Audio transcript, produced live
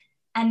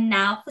And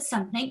now for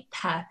something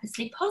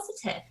purposely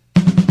positive.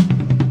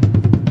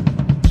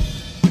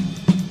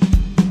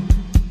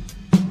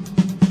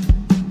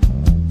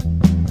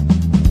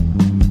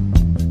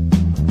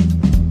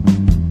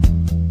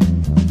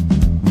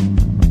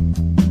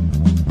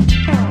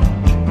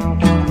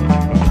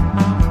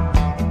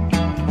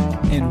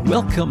 And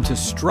welcome to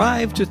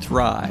Strive to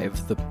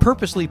Thrive, the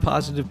Purposely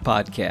Positive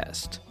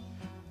Podcast.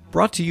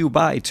 Brought to you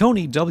by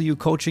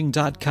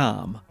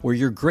TonyWCoaching.com, where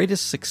your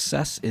greatest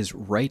success is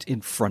right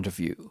in front of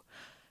you.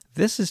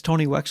 This is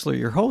Tony Wexler,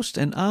 your host,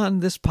 and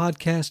on this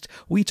podcast,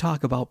 we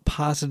talk about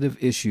positive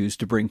issues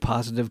to bring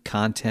positive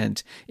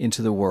content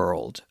into the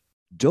world.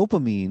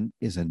 Dopamine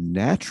is a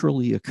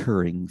naturally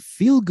occurring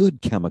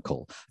feel-good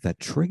chemical that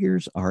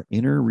triggers our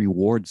inner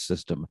reward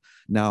system.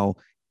 Now,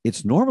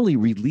 it's normally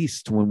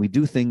released when we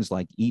do things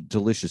like eat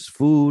delicious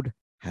food,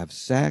 have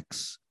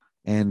sex,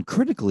 and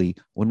critically,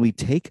 when we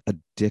take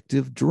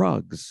addictive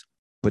drugs.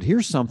 But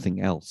here's something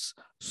else.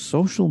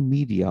 Social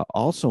media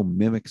also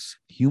mimics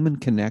human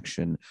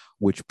connection,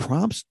 which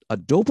prompts a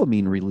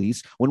dopamine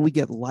release when we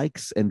get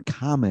likes and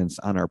comments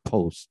on our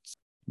posts.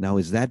 Now,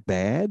 is that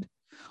bad?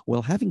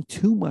 Well, having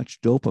too much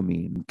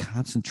dopamine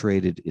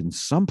concentrated in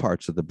some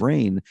parts of the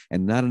brain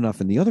and not enough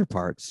in the other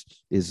parts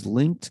is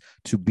linked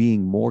to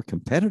being more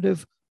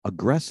competitive,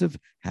 aggressive,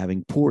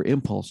 having poor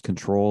impulse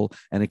control,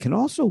 and it can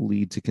also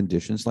lead to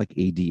conditions like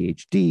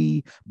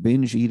ADHD,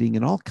 binge eating,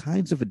 and all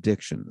kinds of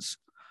addictions.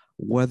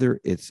 Whether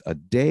it's a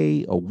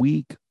day, a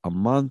week, a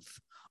month,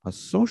 a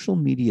social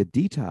media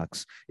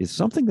detox is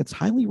something that's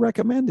highly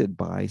recommended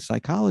by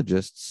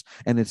psychologists,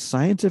 and it's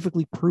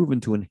scientifically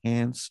proven to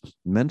enhance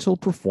mental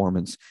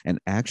performance and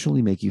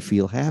actually make you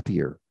feel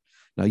happier.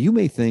 Now, you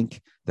may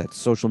think that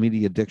social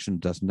media addiction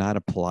does not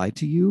apply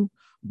to you,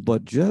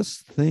 but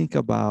just think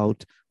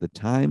about the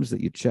times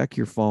that you check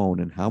your phone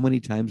and how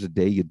many times a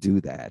day you do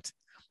that.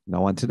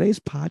 Now, on today's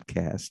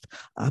podcast,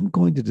 I'm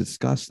going to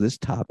discuss this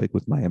topic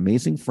with my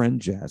amazing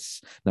friend,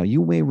 Jess. Now,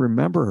 you may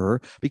remember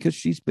her because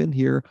she's been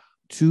here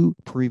 2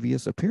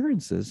 previous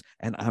appearances,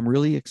 and I'm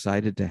really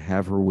excited to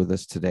have her with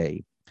us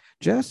today.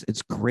 Jess,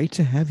 it's great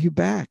to have you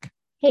back.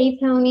 Hey,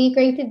 Tony,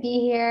 great to be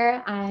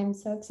here. I'm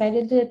so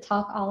excited to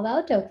talk all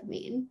about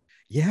dopamine.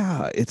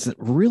 Yeah, it's a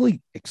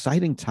really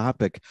exciting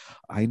topic.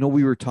 I know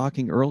we were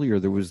talking earlier,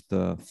 there was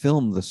the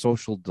film, The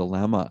Social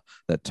Dilemma,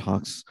 that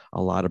talks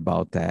a lot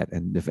about that.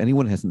 And if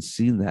anyone hasn't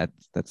seen that,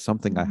 that's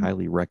something I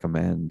highly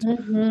recommend.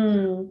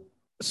 Mm-hmm.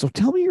 So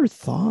tell me your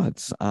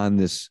thoughts on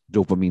this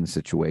dopamine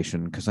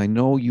situation, because I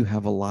know you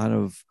have a lot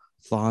of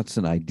thoughts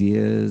and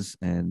ideas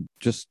and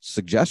just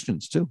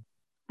suggestions too.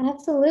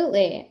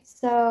 Absolutely.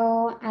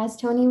 So, as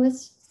Tony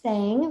was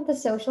saying, The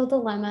Social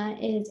Dilemma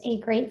is a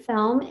great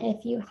film.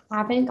 If you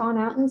haven't gone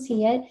out and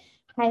see it,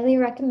 highly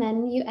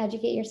recommend you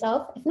educate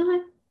yourself. If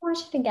not, watch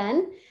it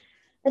again.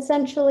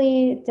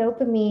 Essentially,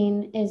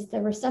 dopamine is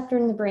the receptor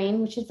in the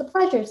brain, which is the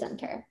pleasure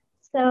center.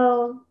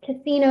 So,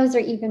 casinos are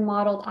even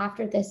modeled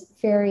after this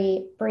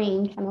very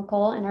brain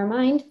chemical in our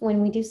mind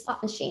when we do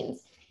slot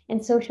machines.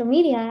 And social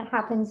media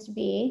happens to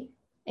be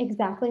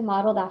exactly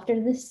modeled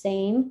after the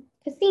same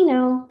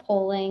casino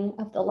pulling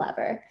of the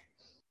lever.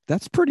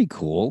 That's pretty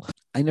cool.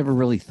 I never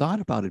really thought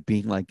about it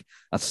being like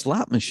a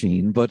slot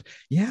machine, but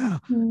yeah.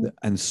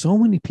 And so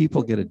many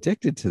people get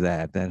addicted to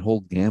that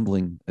whole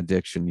gambling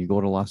addiction. You go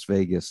to Las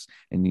Vegas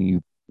and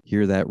you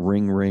hear that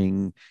ring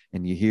ring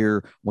and you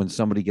hear when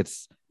somebody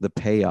gets the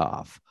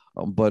payoff.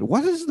 But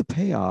what is the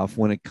payoff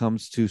when it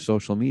comes to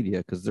social media?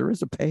 Because there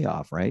is a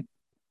payoff, right?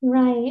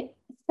 Right.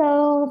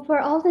 So, for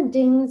all the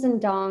dings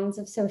and dongs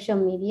of social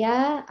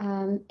media,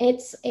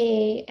 it's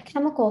a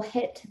chemical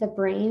hit to the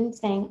brain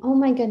saying, oh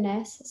my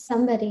goodness,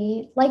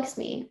 somebody likes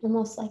me,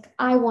 almost like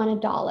I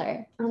want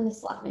 $1 on the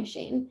slot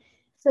machine.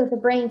 So, the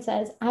brain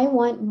says, I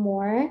want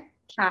more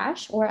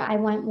cash or I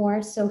want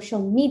more social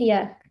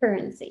media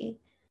currency.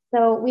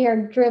 So, we are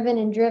driven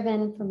and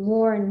driven for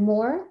more and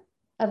more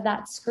of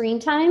that screen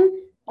time,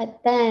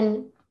 but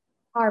then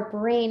our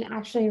brain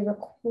actually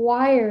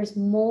requires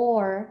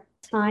more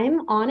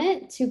time on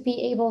it to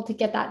be able to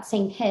get that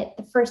same hit.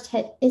 The first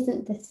hit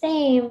isn't the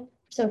same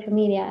social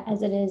media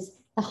as it is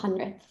the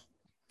 100th.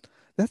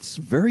 That's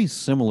very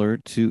similar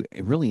to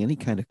really any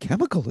kind of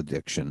chemical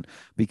addiction,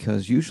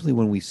 because usually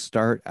when we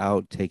start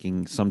out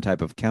taking some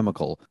type of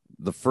chemical,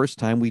 the first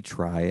time we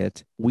try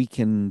it, we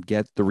can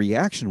get the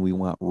reaction we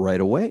want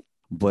right away.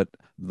 But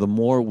the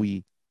more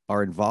we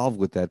are involved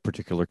with that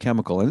particular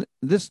chemical, and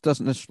this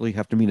doesn't necessarily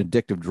have to mean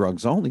addictive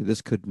drugs only. This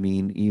could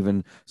mean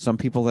even some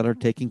people that are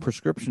taking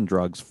prescription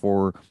drugs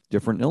for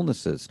different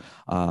illnesses.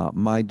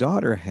 My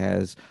daughter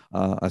has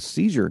a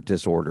seizure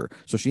disorder,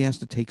 so she has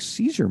to take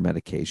seizure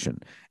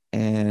medication.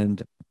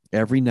 And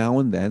every now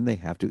and then they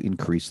have to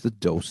increase the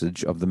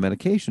dosage of the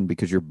medication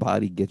because your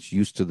body gets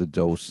used to the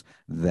dose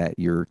that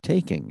you're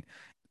taking.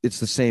 It's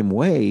the same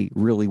way,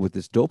 really, with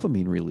this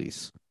dopamine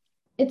release.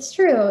 It's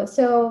true.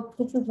 So,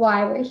 this is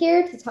why we're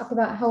here to talk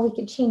about how we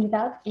could change it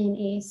up in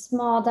a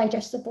small,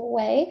 digestible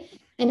way.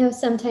 I know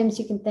sometimes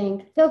you can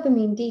think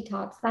dopamine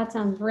detox, that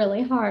sounds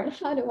really hard.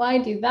 How do I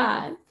do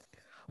that?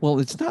 Well,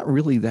 it's not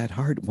really that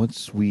hard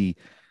once we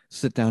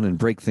sit down and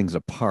break things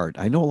apart.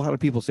 I know a lot of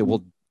people say,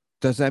 well,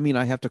 does that mean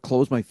I have to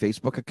close my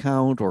Facebook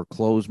account or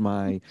close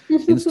my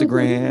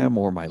Instagram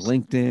or my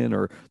LinkedIn?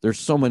 Or there's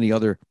so many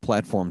other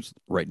platforms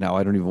right now.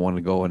 I don't even want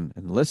to go and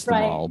list them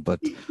Right. all. But,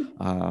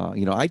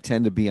 I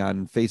tend to be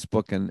on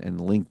Facebook and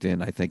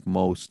LinkedIn, I think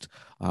most.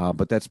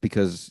 But that's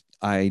because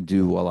I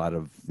do a lot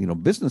of,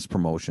 business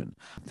promotion,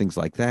 things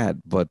like that.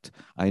 But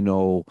I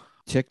know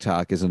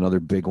TikTok is another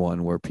big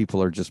one where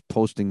people are just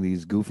posting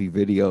these goofy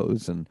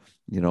videos and,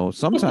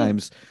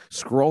 sometimes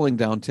scrolling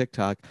down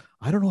TikTok.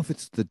 I don't know if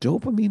it's the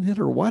dopamine hit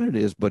or what it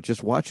is, but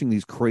just watching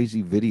these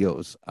crazy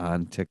videos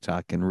on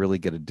TikTok can really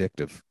get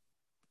addictive.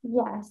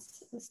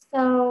 Yes.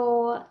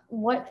 So,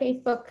 what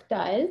Facebook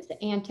does,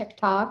 and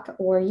TikTok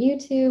or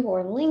YouTube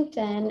or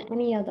LinkedIn,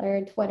 any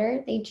other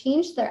Twitter, they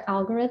change their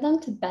algorithm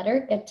to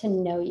better get to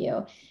know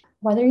you.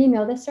 Whether you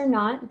know this or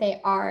not,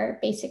 they are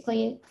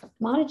basically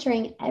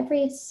monitoring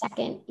every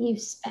second you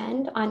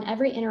spend on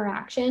every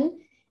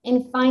interaction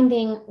and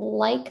finding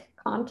like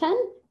content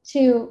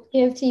to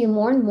give to you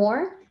more and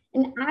more,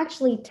 and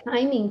actually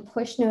timing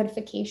push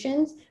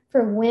notifications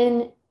for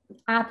when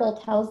Apple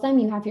tells them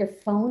you have your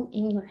phone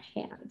in your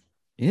hand.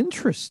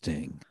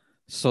 Interesting.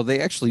 So they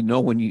actually know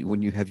when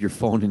you have your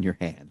phone in your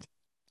hand.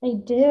 They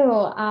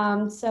do.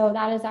 So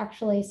that is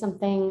actually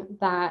something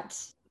that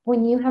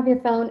when you have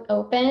your phone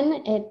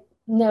open, it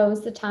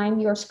knows the time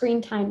your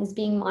screen time is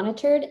being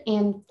monitored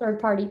and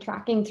third-party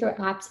tracking through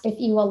apps if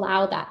you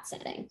allow that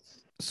setting.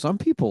 Some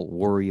people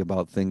worry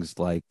about things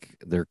like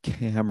their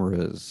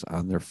cameras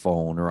on their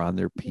phone or on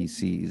their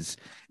PCs.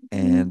 Mhm.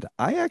 And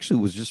I actually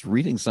was just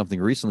reading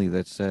something recently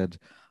that said,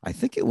 I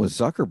think it was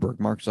Zuckerberg,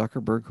 Mark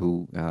Zuckerberg,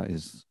 who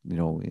is,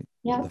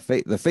 Yeah.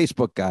 the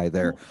Facebook guy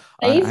there.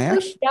 I Facebook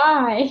actually,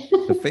 guy.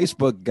 the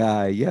Facebook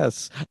guy,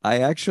 yes, I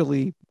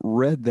actually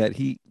read that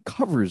he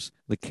covers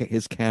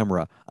his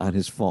camera on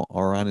his phone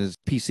or on his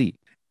PC.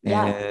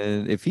 Yeah.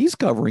 And if he's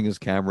covering his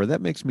camera,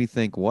 that makes me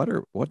think, what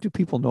do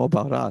people know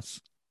about us?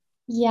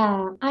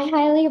 Yeah, I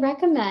highly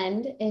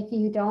recommend if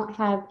you don't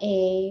have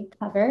a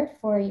cover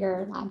for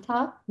your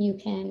laptop, you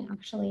can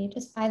actually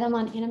just buy them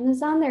on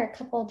Amazon. They're a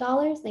couple of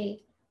dollars.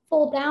 They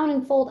fold down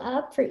and fold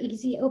up for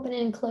easy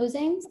opening and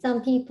closing.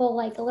 Some people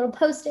like a little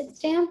post-it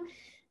stamp.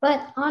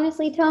 But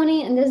honestly,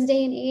 Tony, in this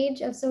day and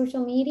age of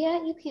social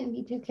media, you can't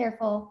be too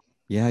careful.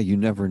 Yeah, you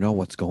never know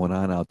what's going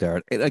on out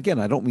there. And again,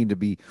 I don't mean to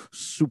be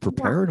super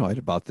Yeah, paranoid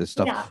about this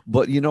stuff, yeah.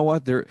 but you know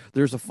what?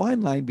 There's a fine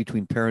line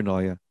between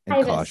paranoia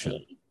and caution.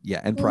 Privacy.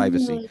 Yeah, and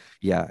privacy. Mhm.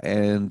 Yeah,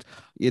 and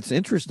it's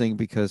interesting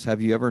because have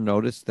you ever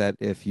noticed that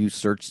if you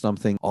search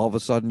something, all of a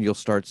sudden you'll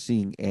start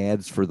seeing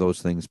ads for those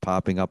things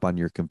popping up on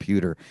your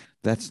computer?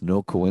 That's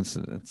no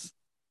coincidence.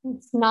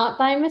 It's not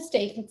by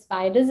mistake, it's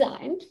by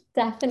design.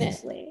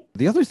 Definitely.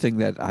 The other thing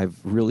that I've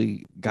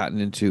really gotten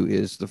into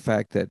is the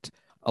fact that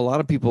a lot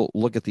of people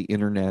look at the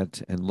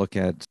internet and look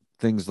at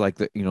things like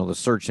the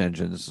search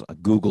engines,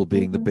 Google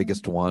being the Mhm.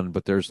 biggest one,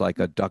 but there's like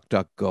a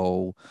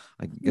DuckDuckGo,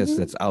 I guess Mhm.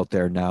 that's out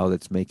there now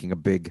that's making a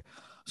big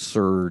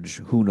surge.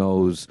 Who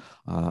knows?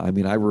 I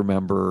mean, I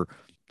remember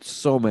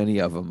so many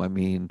of them. I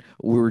mean,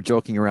 we were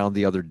joking around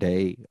the other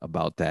day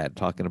about that,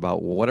 talking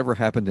about whatever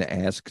happened to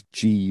Ask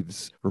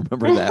Jeeves.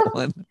 Remember that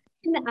one?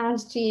 And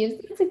Ask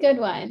Jeeves, that's a good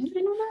one.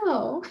 I don't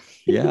know.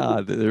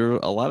 Yeah, there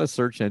a lot of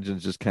search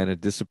engines just kind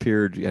of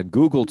disappeared and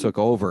Google took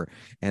over.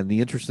 And the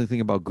interesting thing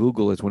about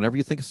Google is whenever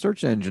you think of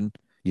search engine,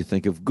 you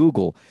think of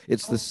Google.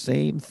 It's the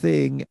same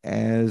thing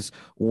as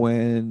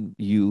when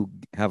you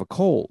have a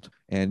cold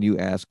and you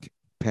ask,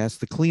 pass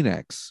the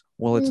Kleenex.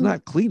 Well, it's Mm.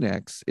 not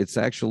Kleenex,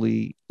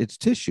 it's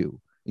tissue.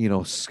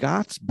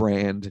 Scott's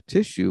brand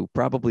tissue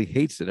probably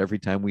hates it every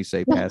time we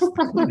say pass the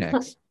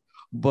Kleenex.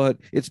 But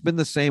it's been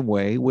the same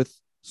way with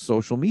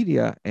social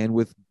media and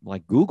with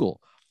like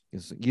Google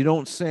is you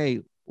don't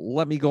say,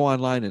 let me go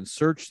online and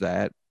search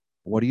that.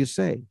 What do you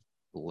say?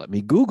 Let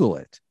me Google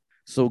it.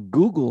 So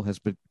Google has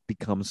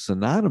become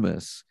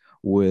synonymous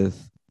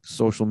with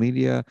social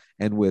media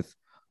and with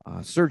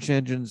search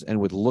engines and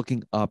with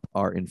looking up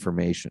our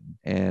information.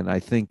 And I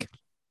think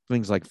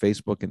things like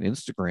Facebook and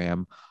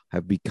Instagram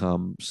have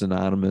become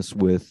synonymous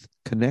with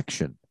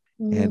connection.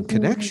 And Mhm.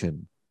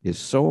 connection is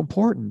so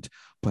important.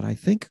 But I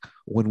think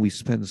when we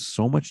spend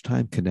so much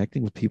time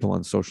connecting with people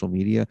on social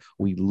media,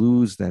 we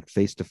lose that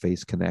face to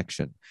face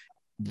connection.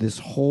 This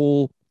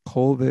whole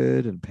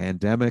COVID and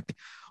pandemic,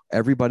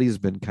 everybody's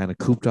been kind of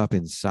cooped up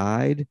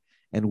inside,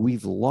 and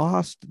we've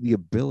lost the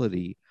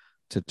ability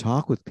to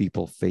talk with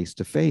people face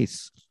to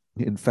face.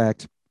 In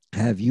fact,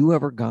 have you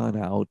ever gone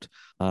out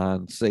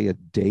on, say, a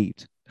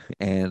date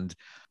and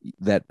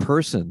that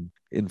person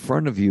in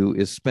front of you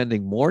is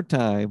spending more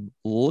time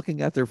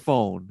looking at their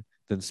phone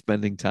than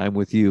spending time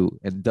with you?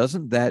 And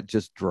doesn't that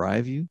just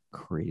drive you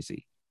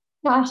crazy?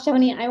 Gosh,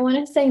 Tony, I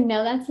want to say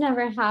no, that's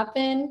never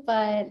happened,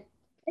 but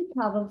it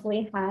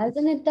probably has,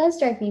 and it does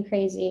drive me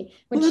crazy.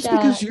 Well, Which, that's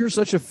because you're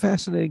such a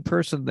fascinating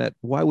person that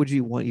why would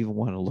you even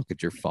want to look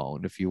at your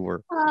phone if you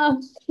were?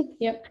 um,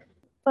 yep.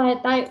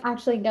 But that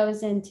actually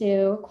goes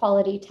into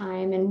quality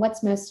time and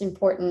what's most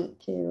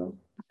important to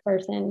a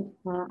person.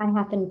 I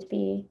happen to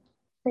be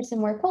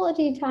person where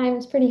quality time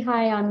is pretty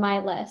high on my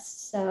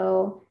list.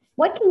 So,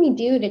 what can we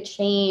do to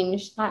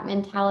change that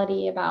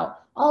mentality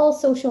about all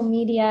social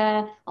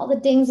media, all the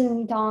dings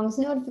and dongs,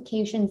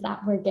 notifications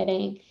that we're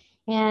getting,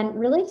 and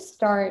really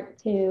start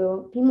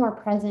to be more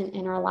present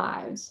in our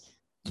lives?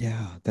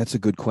 Yeah, that's a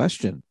good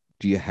question.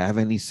 Do you have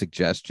any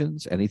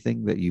suggestions,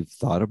 anything that you've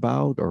thought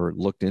about or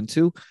looked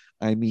into?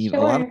 I mean, Sure.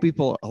 a lot of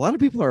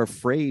people are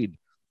afraid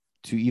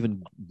to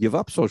even give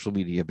up social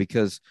media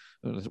because,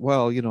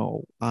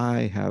 well,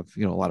 I have,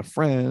 a lot of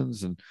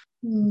friends and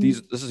Mm,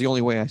 this is the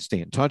only way I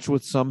stay in touch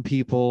with some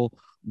people.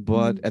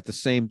 But mm. at the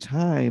same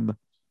time,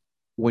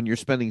 when you're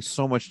spending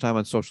so much time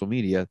on social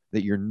media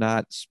that you're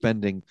not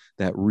spending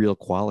that real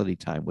quality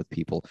time with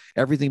people,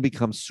 everything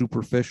becomes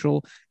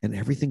superficial and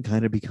everything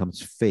kind of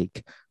becomes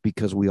fake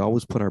because we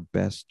always put our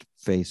best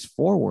face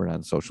forward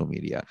on social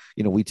media.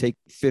 We take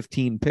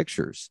 15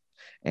 pictures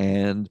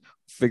and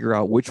figure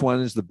out which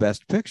one is the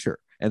best picture,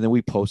 and then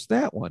we post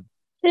that one.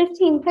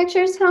 15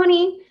 pictures,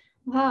 Tony.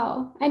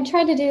 Wow. I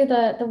tried to do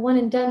the one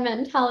and done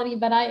mentality,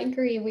 but I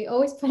agree. We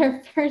always put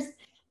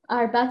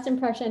our best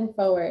impression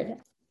forward.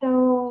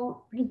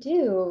 So I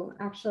do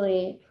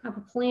actually have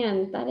a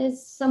plan that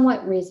is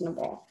somewhat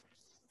reasonable.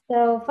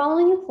 So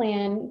following a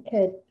plan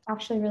could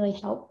actually really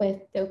help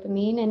with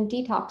dopamine and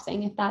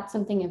detoxing if that's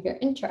something of your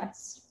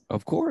interest.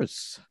 Of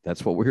course,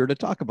 that's what we're here to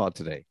talk about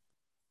today.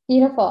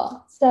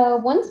 Beautiful. So,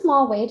 one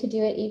small way to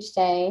do it each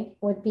day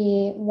would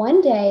be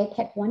one day,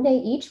 pick one day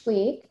each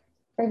week.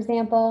 For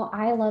example,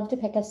 I love to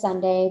pick a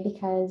Sunday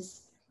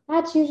because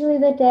that's usually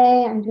the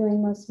day I'm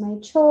doing most of my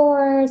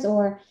chores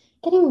or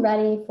getting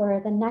ready for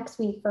the next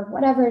week for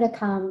whatever to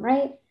come,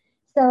 right?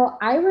 So,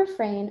 I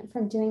refrain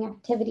from doing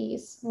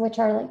activities which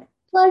are like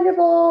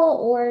pleasurable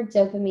or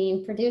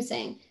dopamine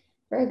producing.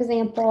 For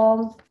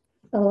example,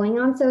 going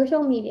on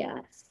social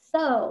media.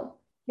 So,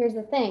 here's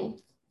the thing,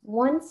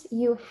 once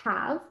you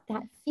have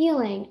that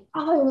feeling,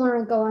 oh, I want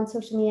to go on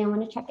social media, I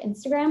want to check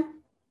Instagram,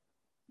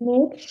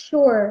 make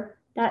sure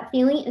that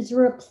feeling is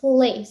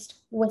replaced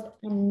with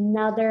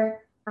another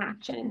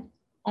action.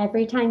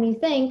 Every time you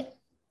think,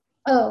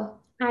 oh,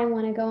 I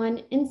want to go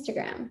on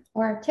Instagram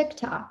or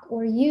TikTok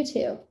or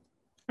YouTube,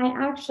 I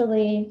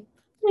actually,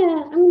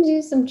 I'm going to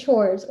do some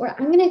chores, or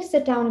I'm going to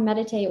sit down and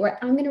meditate, or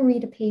I'm going to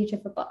read a page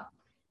of a book.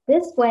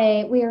 This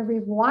way, we are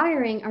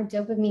rewiring our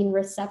dopamine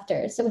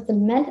receptors. So it's a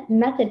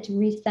method to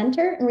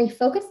recenter and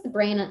refocus the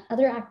brain on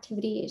other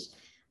activities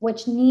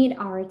which need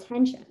our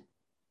attention.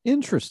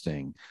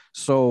 Interesting.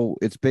 So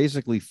it's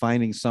basically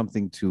finding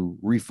something to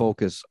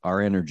refocus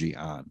our energy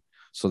on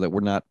so that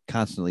we're not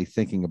constantly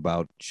thinking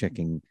about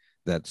checking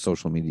that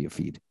social media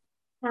feed.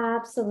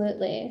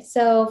 Absolutely.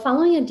 So,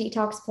 following a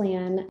detox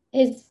plan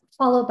is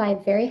followed by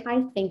very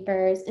high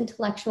thinkers,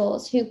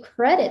 intellectuals who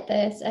credit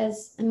this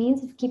as a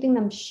means of keeping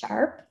them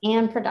sharp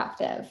and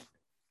productive.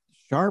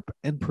 Sharp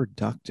and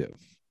productive.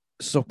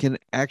 So can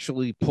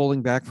actually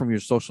pulling back from your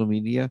social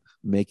media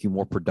make you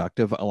more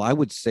productive? Well, I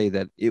would say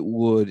that it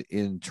would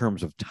in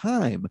terms of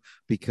time,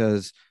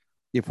 because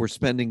if we're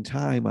spending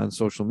time on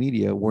social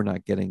media, we're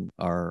not getting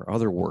our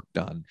other work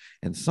done.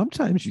 And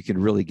sometimes you can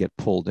really get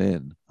pulled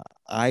in.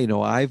 I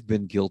know I've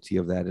been guilty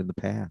of that in the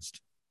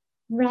past.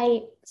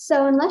 Right.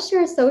 So, unless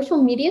you're a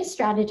social media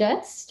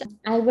strategist,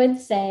 I would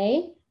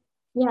say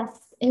yes,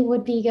 it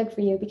would be good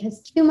for you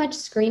because too much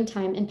screen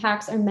time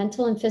impacts our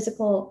mental and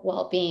physical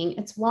well being.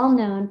 It's well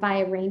known by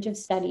a range of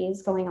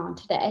studies going on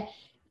today.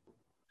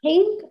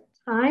 Take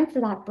time for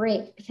that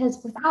break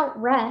because without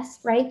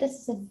rest, right,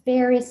 this is a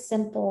very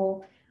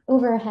simple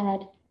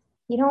overhead.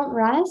 You don't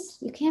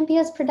rest, you can't be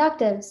as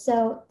productive.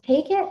 So,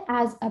 take it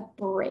as a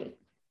break.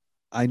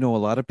 I know a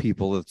lot of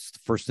people, it's the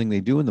first thing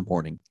they do in the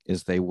morning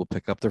is they will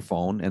pick up their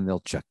phone and they'll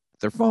check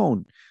their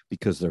phone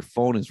because their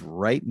phone is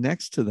right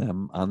next to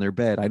them on their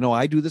bed. I know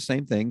I do the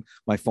same thing.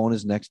 My phone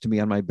is next to me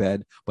on my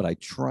bed, but I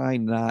try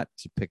not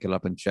to pick it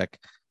up and check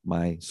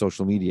my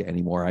social media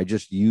anymore. I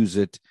just use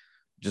it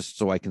just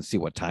so I can see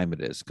what time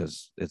it is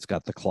because it's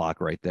got the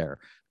clock right there.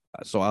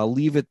 So I'll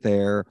leave it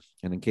there,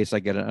 and in case I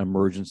get an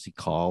emergency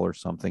call or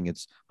something,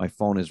 it's my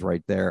phone is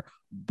right there.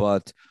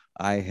 But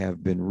I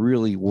have been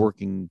really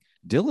working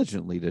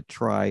diligently to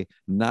try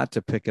not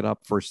to pick it up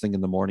first thing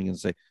in the morning and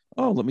say,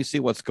 oh, let me see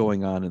what's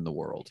going on in the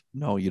world.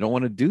 No, you don't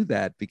want to do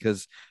that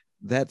because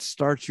that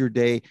starts your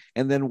day.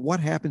 And then what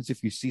happens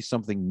if you see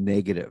something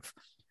negative?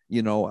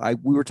 We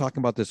were talking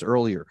about this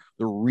earlier.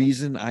 The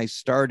reason I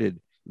started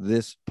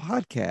this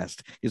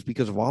podcast is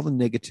because of all the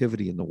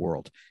negativity in the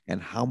world,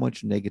 and how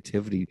much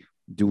negativity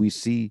do we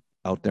see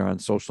out there on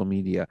social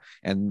media.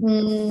 And the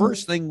Mm.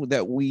 first thing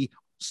that we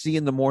see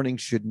in the morning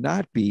should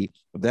not be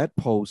that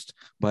post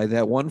by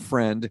that one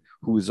friend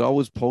who is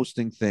always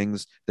posting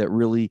things that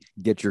really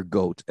get your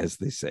goat, as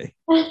they say.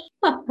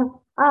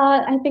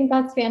 I think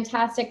that's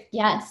fantastic.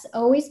 Yes,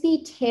 always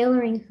be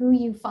tailoring who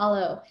you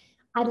follow.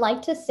 I'd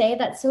like to say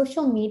that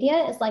social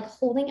media is like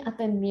holding up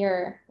a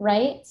mirror,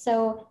 right?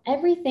 So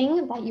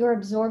everything that you're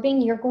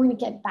absorbing, you're going to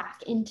get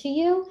back into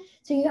you.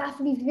 So you have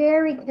to be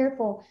very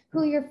careful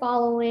who you're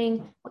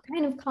following, what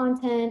kind of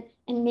content,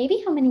 and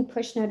maybe how many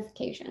push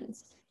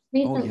notifications.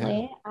 Oh, yeah.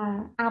 Recently,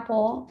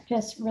 Apple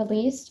just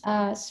released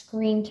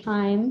screen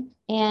time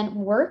and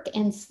work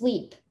and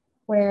sleep,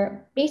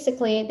 where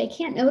basically they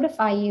can't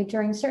notify you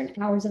during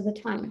certain hours of the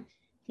time.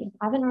 If you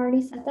haven't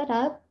already set that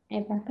up,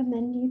 I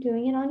recommend you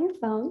doing it on your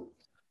phone.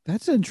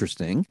 That's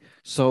interesting.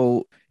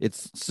 So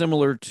it's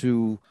similar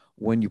to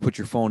when you put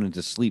your phone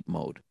into sleep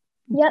mode.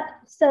 Yep.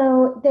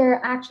 So there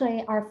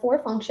actually are four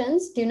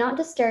functions: do not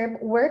disturb,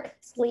 work,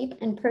 sleep,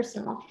 and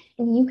personal.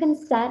 And you can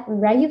set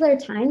regular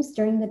times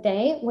during the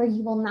day where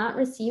you will not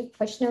receive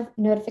push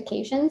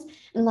notifications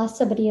unless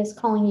somebody is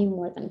calling you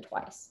more than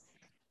twice.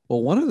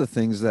 Well, one of the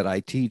things that I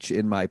teach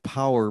in my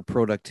power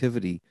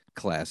productivity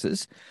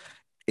classes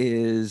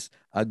is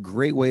a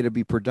great way to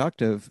be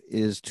productive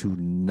is to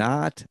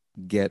not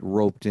get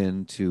roped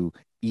into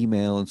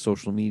email and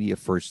social media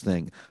first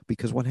thing.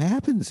 Because what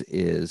happens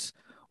is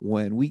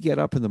when we get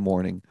up in the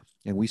morning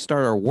and we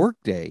start our work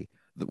day,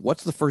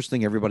 what's the first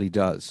thing everybody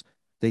does?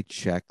 They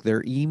check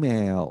their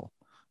email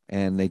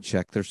and they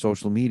check their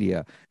social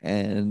media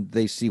and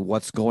they see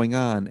what's going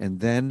on. And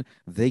then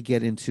they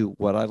get into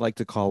what I like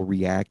to call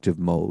reactive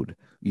mode.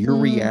 You're Mm,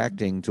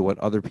 reacting to what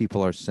other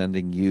people are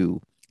sending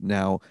you.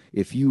 Now,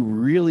 if you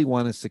really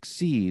want to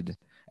succeed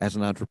as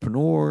an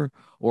entrepreneur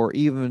or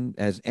even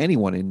as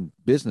anyone in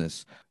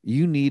business,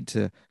 you need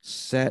to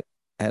set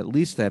at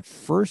least that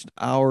first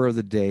hour of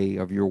the day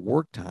of your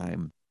work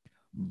time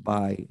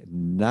by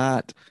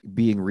not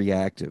being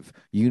reactive.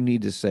 You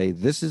need to say,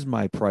 this is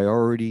my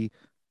priority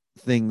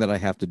thing that I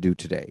have to do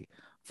today.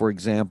 For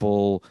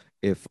example,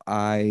 if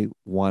I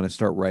want to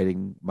start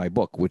writing my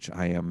book, which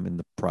I am in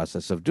the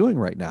process of doing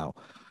right now,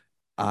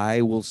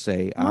 I will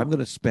say, I'm oh, going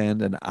to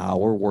spend an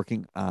hour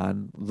working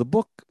on the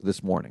book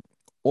this morning,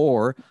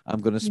 or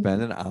I'm going to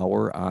spend mhm, an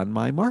hour on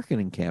my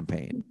marketing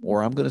campaign, mhm.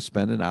 or I'm going to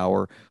spend an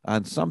hour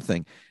on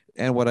something.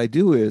 And what I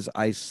do is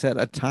I set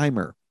a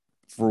timer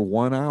for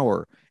 1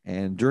 hour.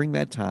 And during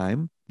that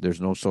time,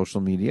 there's no social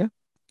media,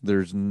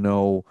 there's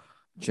no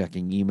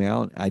checking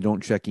email. I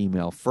don't check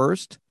email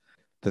first.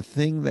 The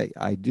thing that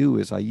I do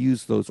is I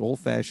use those old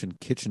fashioned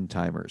kitchen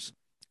timers.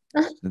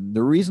 And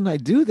the reason I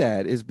do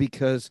that is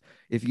because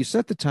if you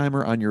set the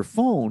timer on your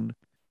phone,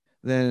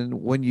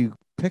 then when you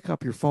pick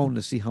up your phone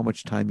to see how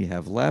much time you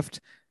have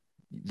left,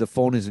 the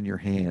phone is in your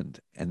hand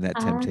and that Ah,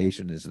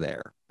 temptation is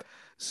there.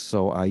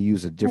 So I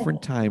use a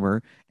different right.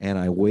 timer and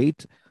I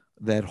wait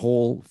that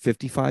whole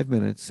 55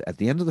 minutes. At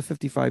the end of the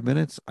 55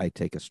 minutes, I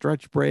take a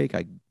stretch break,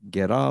 I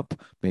get up,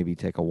 maybe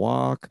take a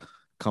walk,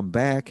 come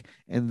back,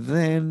 and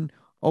then,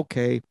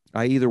 okay,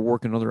 I either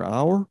work another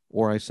hour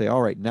or I say,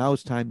 all right, now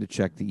it's time to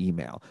check the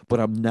email. But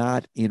I'm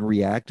not in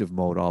reactive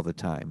mode all the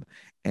time.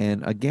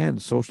 And again,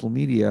 social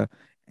media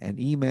and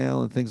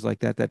email and things like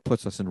that, that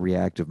puts us in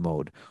reactive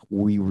mode.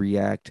 We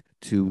react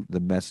to the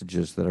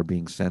messages that are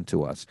being sent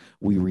to us.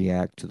 We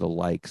react to the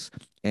likes.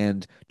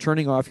 And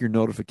turning off your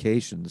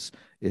notifications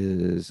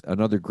is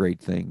another great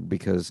thing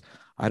because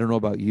I don't know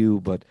about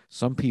you, but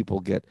some people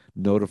get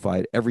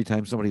notified every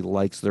time somebody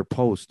likes their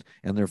post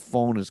and their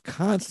phone is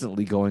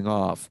constantly going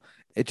off.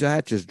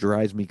 That just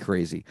drives me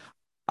crazy.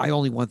 I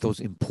only want those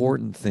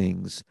important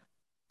things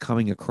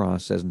coming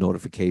across as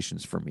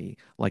notifications for me.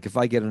 Like if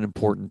I get an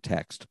important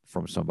text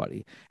from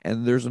somebody,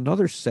 and there's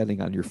another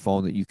setting on your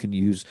phone that you can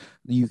use,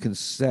 you can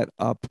set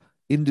up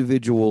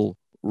individual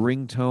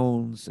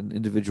ringtones and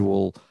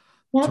individual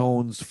Yep.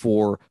 tones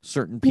for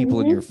certain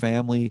people in your Hmm.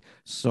 family.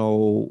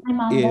 So My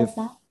mom does if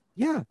that.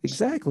 yeah,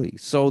 exactly.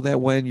 So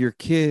that when your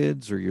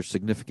kids or your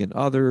significant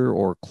other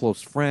or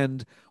close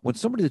friend, when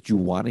somebody that you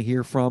want to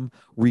hear from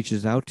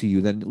reaches out to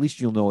you, then at least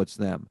you'll know it's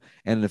them.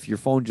 And if your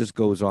phone just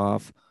goes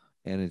off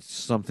and it's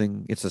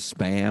something, it's a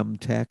spam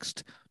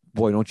text.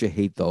 Boy, don't you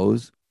hate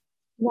those?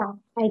 Yeah,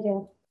 I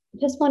do.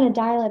 Just want to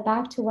dial it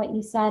back to what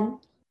you said.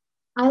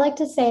 I like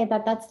to say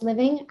that that's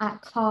living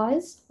at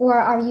cause, or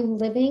are you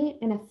living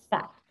in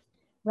effect,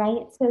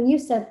 right? So you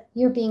said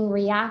you're being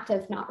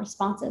reactive, not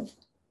responsive.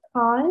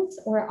 Cause,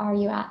 or are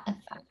you at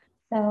effect?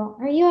 So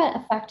are you at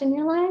effect in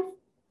your life?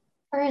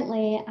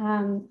 Currently,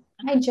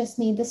 I just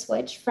made the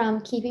switch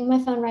from keeping my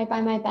phone right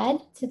by my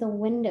bed to the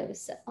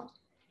windowsill.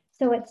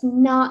 So it's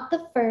not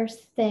the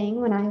first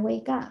thing when I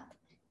wake up.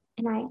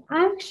 And I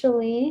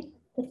actually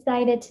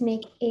decided to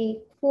make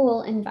a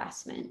cool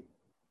investment.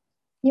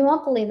 You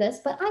won't believe this,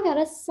 but I got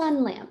a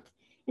sun lamp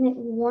and it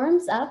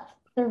warms up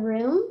the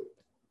room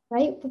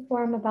right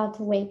before I'm about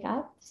to wake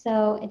up.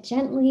 So it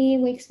gently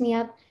wakes me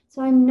up.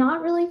 So I'm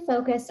not really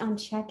focused on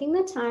checking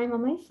the time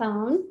on my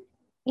phone,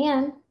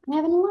 and I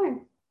have an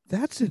alarm.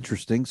 That's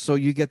interesting. So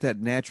you get that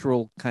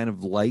natural kind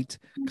of light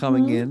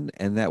coming Mhm. in,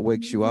 and that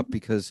wakes you up Mhm.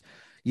 because,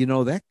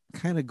 that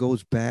kind of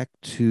goes back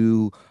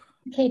to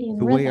Circadian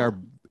the way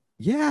rhythm.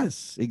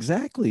 yes,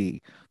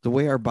 exactly, the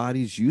way our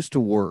bodies used to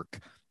work.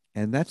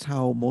 And that's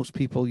how most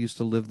people used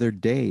to live their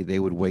day. They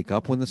would wake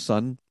up when the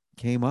sun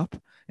came up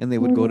and they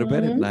would go to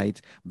bed at Mhm.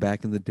 night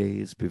back in the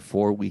days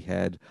before we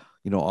had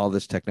all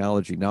this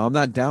technology. Now, I'm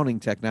not downing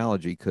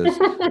technology because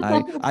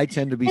I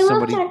tend to be I love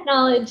somebody.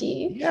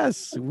 technology.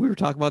 Yes, we were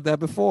talking about that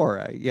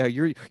before. Yeah,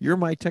 you're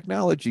my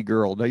technology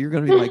girl. Now you're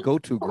going to be my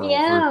go-to I girl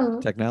for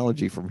am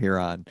technology from here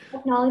on.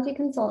 technology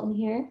consultant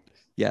here.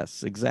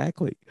 Yes,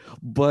 exactly.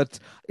 But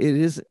it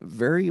is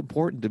very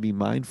important to be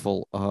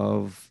mindful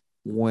of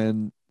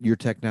when your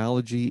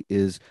technology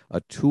is a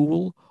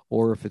tool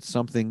or if it's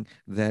something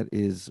that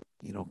is,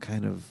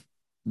 kind of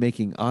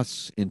making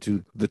us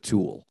into the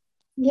tool.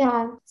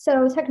 Yeah.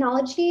 So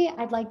technology,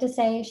 I'd like to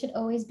say, should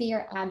always be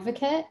your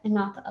advocate and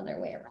not the other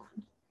way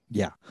around.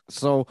 Yeah.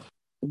 So,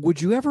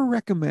 would you ever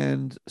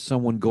recommend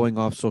someone going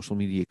off social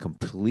media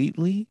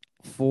completely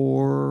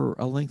for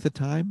a length of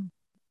time?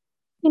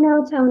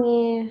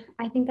 Tony,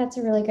 I think that's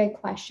a really good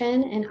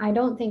question. And I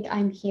don't think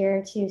I'm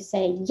here to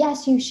say,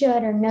 yes, you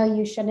should, or no,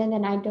 you shouldn't.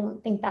 And I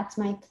don't think that's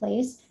my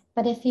place.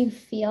 But if you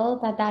feel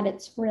that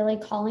it's really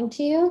calling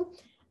to you,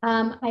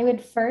 I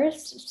would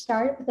first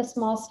start with a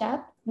small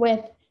step with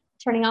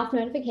turning off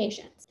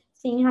notifications,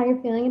 seeing how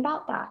you're feeling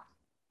about that.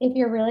 If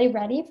you're really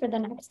ready for the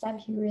next step,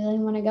 you really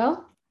want to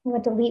go, you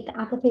would delete the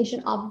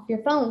application off of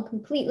your phone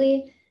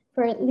completely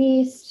for at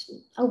least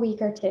a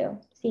week or two.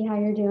 See how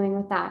you're doing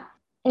with that.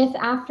 If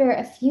after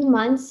a few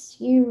months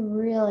you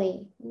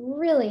really,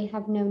 really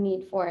have no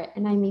need for it,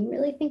 and I mean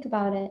really think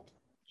about it,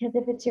 because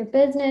if it's your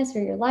business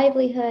or your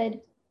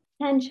livelihood,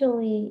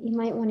 potentially you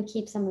might want to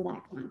keep some of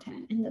that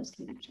content and those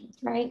connections,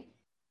 right?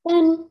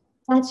 Then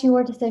that's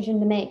your decision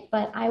to make.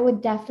 But I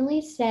would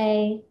definitely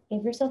say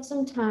give yourself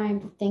some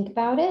time to think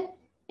about it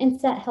and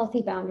set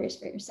healthy boundaries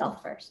for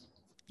yourself first.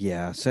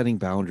 Yeah, setting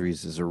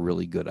boundaries is a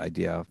really good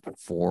idea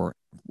for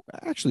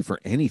actually for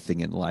anything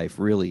in life,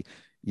 really.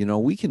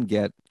 We can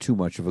get too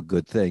much of a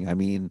good thing. I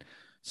mean,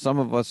 some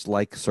of us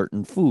like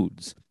certain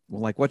foods.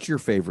 Well, like, what's your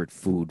favorite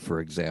food, for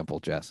example,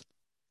 Jess?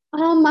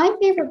 My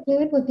favorite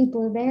food would be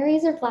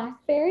blueberries or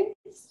blackberries.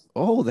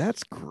 Oh,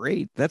 that's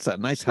great. That's a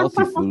nice,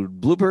 healthy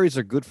food. Blueberries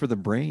are good for the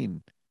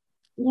brain.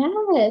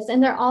 Yes,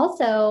 and they're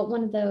also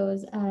one of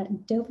those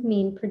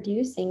dopamine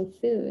producing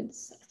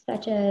foods,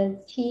 such as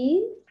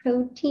cheese,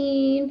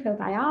 protein,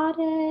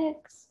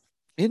 probiotics.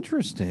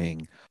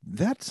 Interesting.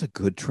 That's a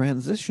good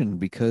transition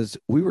because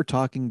we were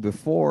talking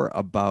before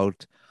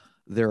about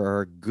there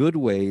are good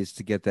ways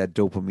to get that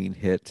dopamine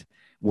hit,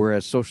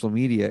 whereas social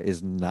media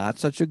is not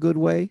such a good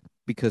way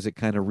because it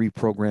kind of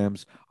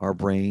reprograms our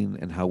brain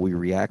and how we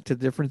react to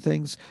different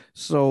things.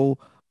 So,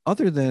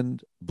 other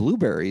than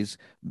blueberries,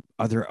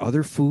 are there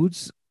other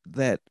foods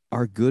that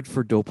are good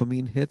for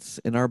dopamine hits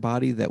in our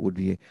body that would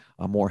be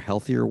a more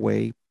healthier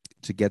way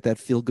to get that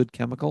feel good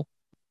chemical?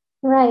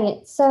 Right.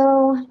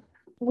 So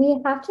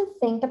we have to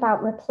think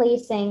about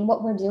replacing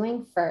what we're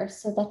doing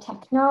first. So the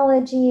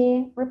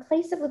technology,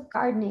 replace it with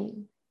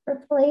gardening,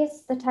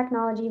 replace the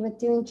technology with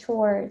doing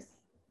chores,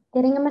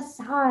 getting a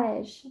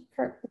massage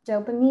for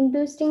dopamine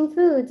boosting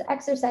foods,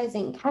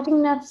 exercising, catching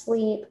enough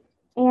sleep,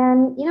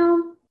 and,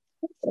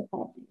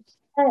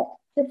 but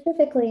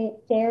specifically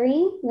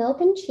dairy,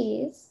 milk, and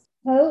cheese,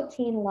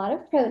 protein, a lot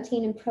of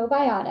protein and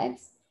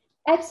probiotics,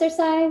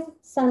 exercise,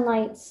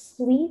 sunlight,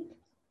 sleep,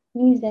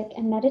 music,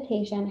 and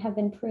meditation have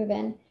been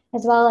proven,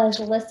 as well as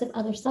a list of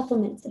other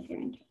supplements if you're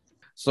interested.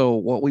 So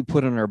what we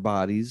put in our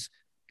bodies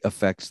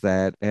affects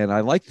that. And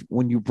I like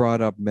when you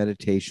brought up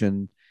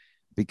meditation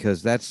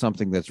because that's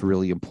something that's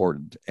really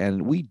important.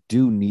 And we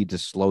do need to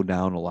slow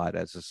down a lot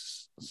as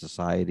a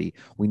society.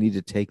 We need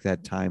to take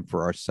that time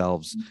for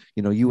ourselves.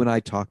 You and I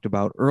talked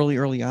about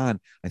early on.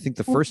 I think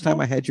the first time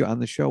I had you on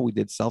the show, we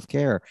did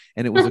self-care,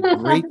 and it was a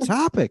great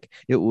topic.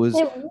 It was,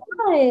 It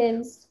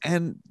was.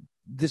 and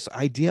this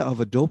idea of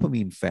a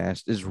dopamine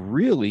fast is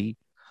really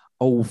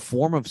a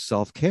form of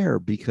self-care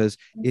because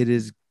it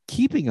is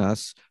keeping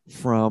us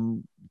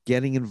from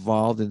getting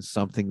involved in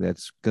something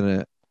that's going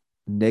to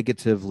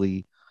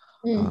negatively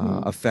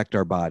Mhm. affect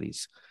our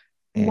bodies.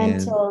 And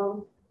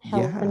Mental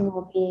health yeah, and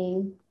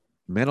well-being.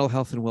 mental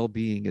health and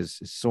well-being is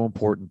so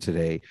important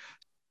today.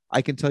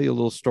 I can tell you a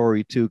little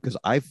story too, because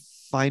I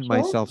find Sure.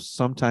 myself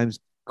sometimes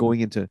going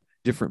into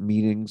different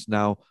meetings.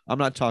 Now, I'm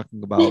not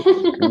talking about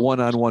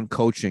one-on-one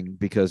coaching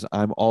because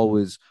I'm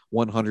always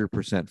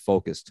 100%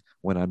 focused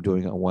when I'm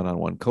doing a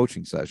one-on-one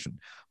coaching session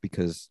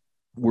because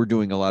we're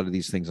doing a lot of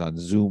these things on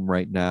Zoom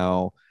right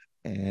now.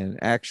 And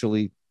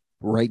actually,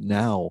 right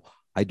now,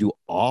 I do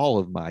all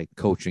of my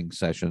coaching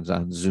sessions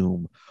on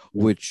Zoom,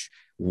 which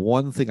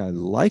one thing I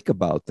like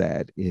about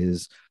that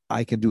is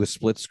I can do a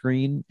split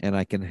screen and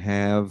I can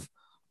have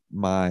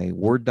my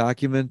Word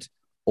document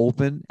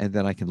open and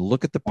then I can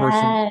look at the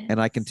person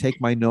and I can Yes.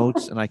 take my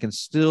notes and I can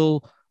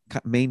still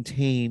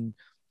maintain,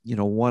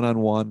 one on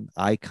one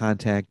eye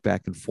contact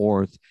back and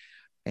forth.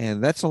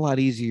 And that's a lot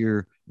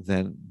easier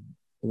than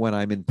when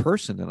I'm in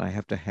person and I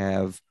have to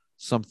have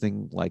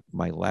something like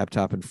my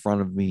laptop in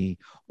front of me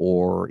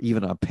or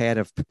even a pad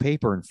of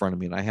paper in front of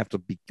me and I have to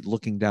be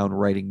looking down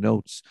writing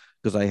notes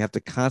because I have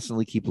to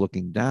constantly keep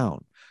looking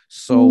down.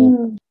 So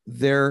Mm,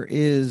 there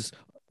is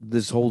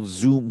this whole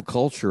Zoom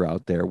culture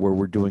out there where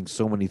we're doing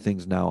so many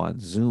things now on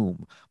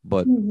Zoom.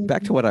 But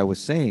back to mhm. what I was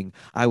saying,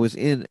 I was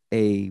in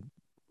a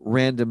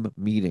random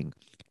meeting.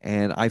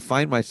 And I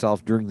find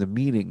myself during the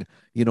meeting,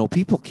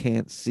 people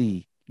can't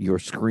see your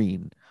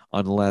screen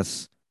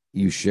unless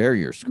you share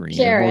your screen. And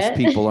Share most it.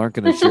 people aren't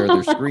going to share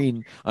their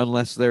screen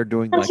unless they're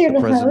doing Unless like you're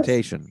the the host.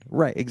 presentation.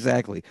 Right,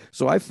 exactly.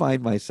 So I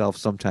find myself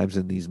sometimes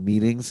in these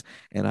meetings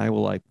and I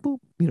will like, boop,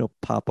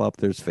 pop up.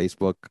 There's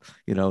Facebook,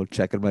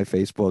 checking my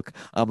Facebook.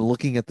 I'm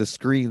looking at the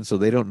screen so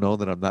they don't know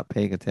that I'm not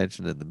paying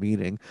attention in the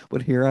meeting.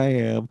 But here I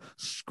am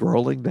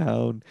scrolling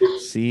down,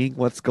 seeing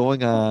what's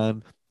going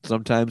on.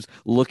 Sometimes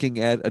looking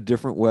at a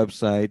different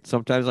website.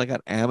 Sometimes I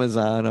got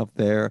Amazon up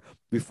there.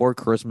 Before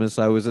Christmas,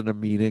 I was in a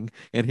meeting,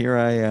 and here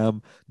I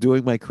am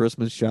doing my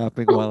Christmas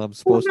shopping while I'm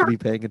supposed to be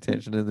paying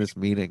attention in this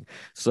meeting.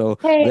 So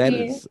that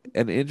Hey, is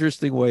an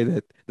interesting way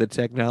that the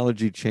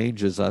technology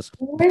changes us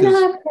we're because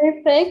not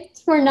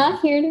perfect. We're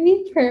not here to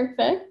be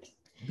perfect.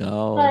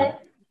 no,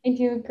 But I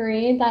do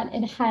agree that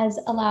it has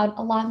allowed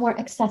a lot more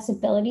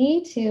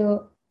accessibility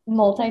to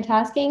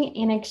multitasking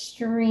and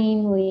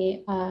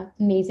extremely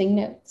amazing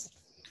notes.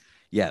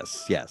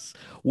 yes, yes.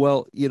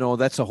 Well,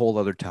 that's a whole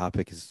other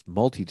topic is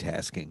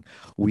multitasking.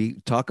 We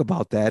talk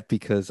about that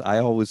because I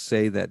always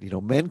say that,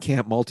 men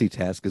can't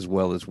multitask as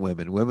well as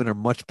women. Women are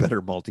much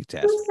better Who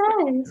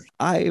multitaskers. says?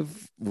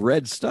 I've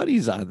read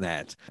studies on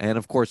that. And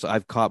of course,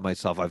 I've caught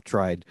myself. I've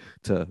tried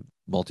to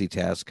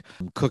multitask.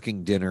 I'm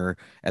cooking dinner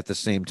at the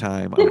same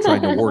time. I'm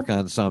trying to work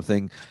on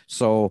something.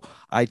 So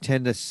I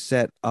tend to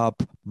set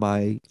up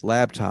my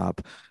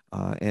laptop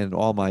and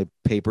all my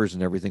papers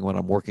and everything when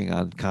I'm working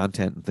on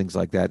content and things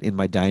like that in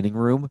my dining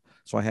room.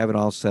 So I have it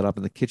all set up,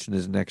 and the kitchen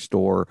is next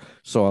door.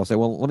 So I'll say,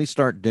 well, let me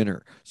start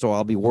dinner. So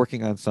I'll be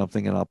working on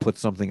something and I'll put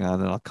something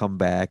on and I'll come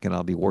back and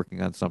I'll be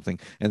working on something.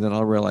 And then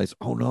I'll realize,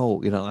 oh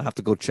no, I have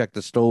to go check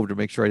the stove to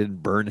make sure I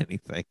didn't burn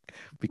anything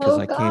because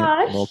Oh I can't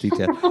gosh.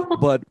 multitask.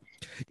 But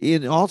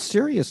in all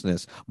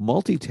seriousness,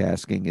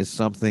 multitasking is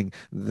something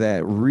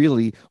that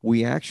really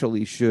we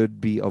actually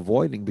should be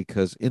avoiding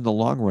because in the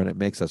long run, it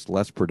makes us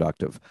less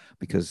productive.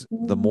 Because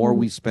the more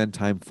we Mhm. spend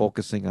time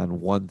focusing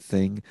on one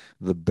thing,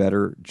 the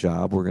better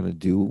job we're going to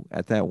do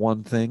at that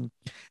one thing.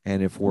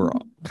 And if we're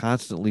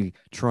constantly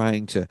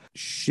trying to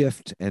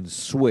shift and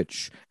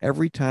switch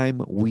every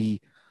time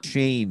we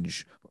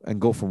change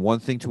and go from one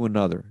thing to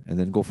another and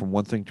then go from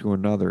one thing to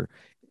another,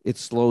 it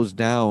slows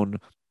down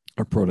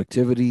our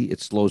productivity,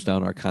 it slows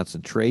down our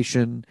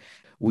concentration.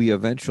 We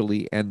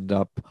eventually end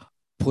up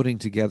putting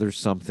together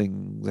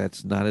something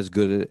that's not as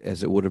good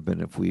as it would have been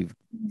if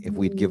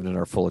we'd given it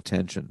our full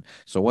attention.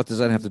 So what does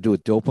that have to do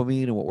with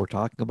dopamine? And what we're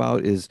talking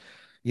about is,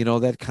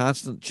 that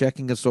constant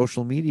checking of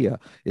social media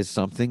is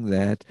something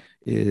that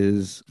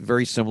is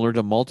very similar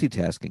to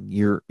multitasking.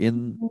 You're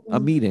in a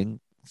Mhm. meeting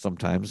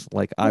sometimes,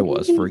 like I You can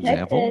was, for be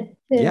example. addicted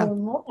to Yeah,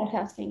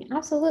 multitasking.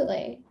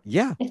 Absolutely.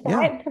 yeah, If yeah.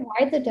 I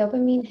provide the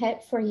dopamine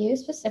hit for you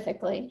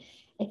specifically,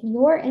 if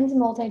you're into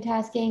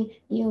multitasking,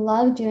 you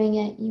love doing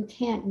it, you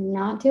can't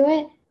not do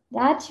it,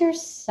 that's your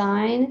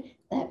sign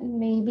that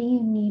maybe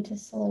you need to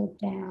slow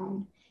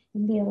down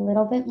and be a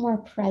little bit more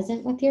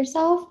present with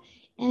yourself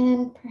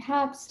and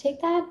perhaps take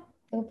that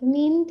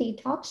dopamine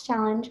detox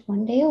challenge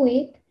 1 day a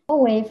week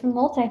away from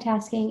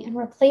multitasking and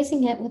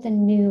replacing it with a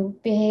new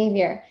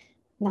behavior.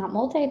 Not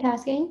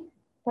multitasking,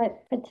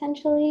 but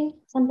potentially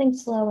something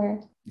slower,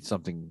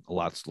 Something a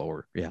lot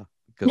slower. Yeah, a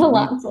because we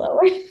lot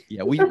slower.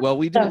 yeah, we do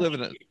So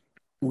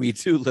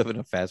live in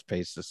a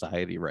fast-paced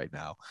society right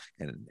now,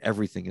 and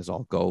everything is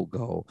all go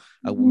go.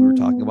 We were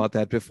talking mm, about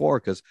that before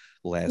because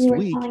you last were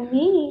week, telling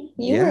me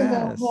you were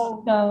go, yes,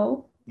 go,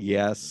 go.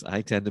 yes,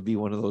 I tend to be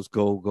one of those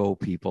go go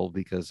people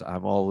because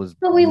I'm always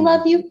But we moving.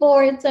 love you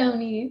for it,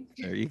 Tony.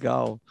 There you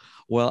go.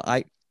 Well,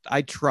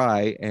 I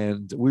try,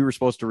 and we were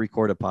supposed to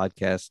record a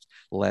podcast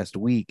last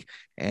week,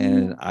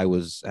 and Mm, I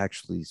was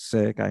actually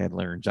sick. I had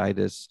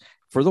laryngitis.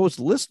 For those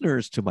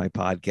listeners to my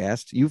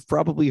podcast, you've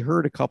probably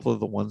heard a couple of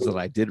the ones that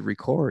I did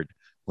record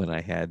when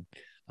I had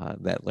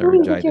that Tony,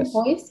 did your laryngitis.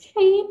 voice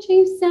change?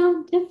 You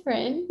sound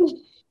different.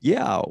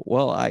 Yeah,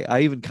 well,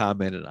 I even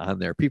commented on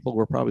there. People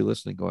were probably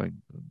listening,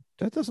 going,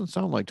 "That doesn't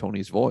sound like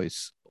Tony's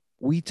voice."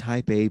 We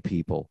type A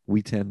people,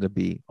 we tend to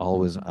be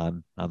always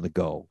on the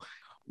go.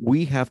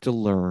 We have to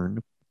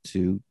learn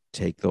to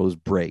take those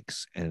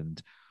breaks and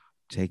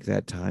take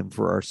that time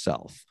for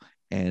ourselves.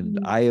 And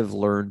Mm, I have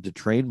learned to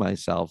train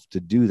myself to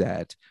do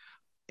that.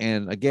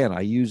 And again,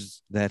 I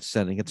use that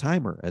setting a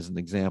timer as an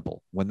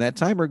example. When that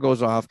timer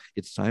goes off,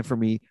 it's time for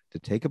me to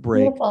take a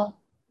break, beautiful.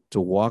 to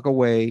walk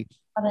away,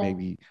 Love it.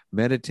 maybe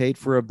meditate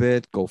for a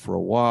bit, go for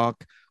a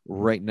walk.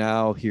 Right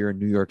now, here in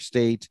New York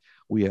State,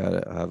 we have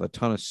a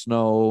ton of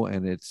snow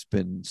and it's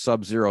been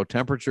sub zero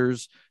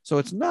temperatures. So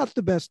it's not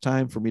the best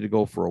time for me to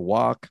go for a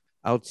walk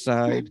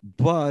outside,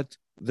 but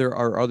there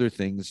are other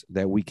things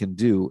that we can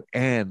do.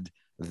 And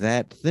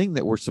that thing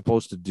that we're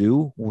supposed to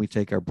do when we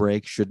take our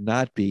break should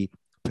not be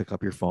pick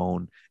up your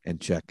phone and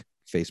check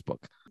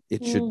Facebook.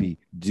 It should Mm, be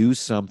do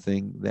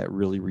something that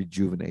really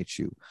rejuvenates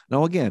you.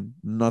 Now, again,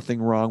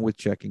 nothing wrong with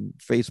checking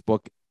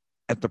Facebook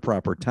at the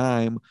proper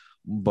time,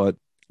 but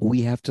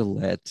we have to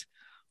let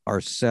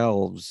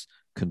ourselves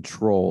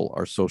control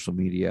our social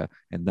media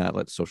and not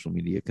let social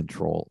media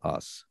control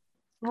us.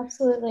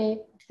 Absolutely,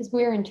 because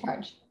we're in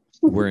charge.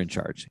 We're in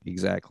charge.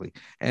 Exactly.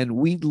 And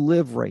we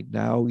live right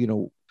now,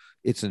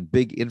 it's a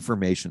big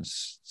information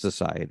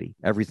society.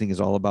 Everything is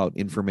all about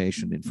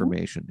information, Mhm.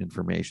 information,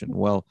 information.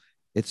 Well,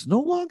 it's no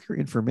longer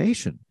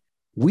information.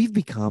 We've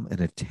become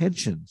an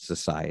attention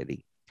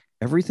society.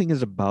 Everything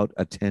is about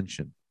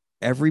attention.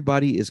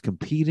 Everybody is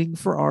competing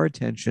for our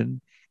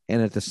attention.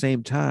 And at the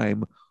same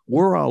time,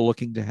 we're all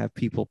looking to have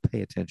people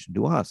pay attention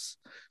to us.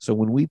 So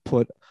when we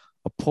put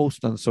a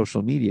post on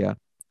social media,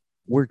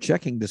 we're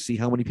checking to see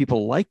how many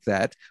people like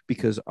that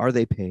because are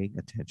they paying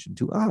attention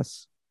to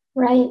us?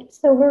 Right.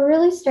 So we're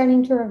really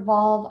starting to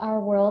revolve our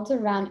worlds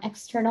around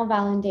external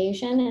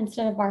validation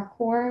instead of our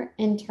core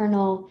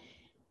internal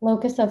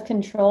locus of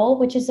control,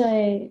 which is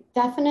a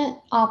definite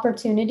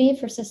opportunity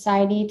for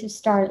society to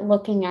start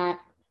looking at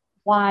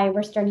why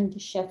we're starting to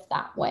shift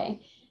that way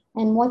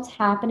and what's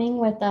happening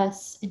with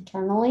us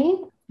internally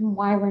and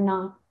why we're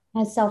not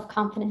as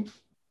self-confident.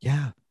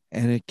 Yeah.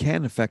 And it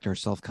can affect our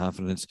self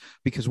confidence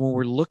because when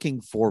we're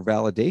looking for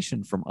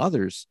validation from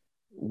others,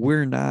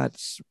 we're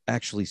not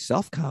actually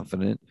self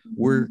confident.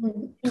 We're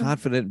Mhm.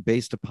 confident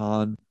based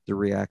upon the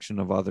reaction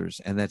of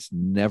others. And that's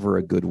never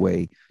a good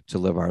way to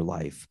live our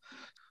life.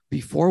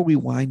 Before we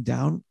wind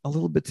down a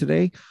little bit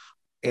today,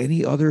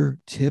 any other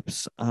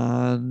tips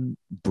on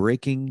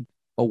breaking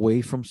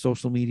away from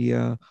social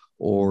media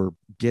or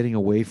getting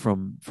away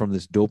from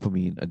this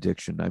dopamine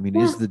addiction? I mean,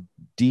 is Yeah. the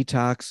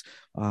detox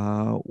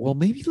well,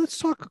 maybe let's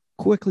talk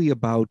quickly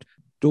about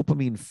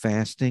dopamine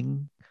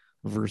fasting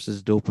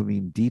versus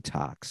dopamine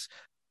detox.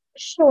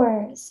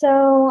 Sure.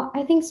 So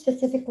I think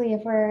specifically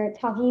if we're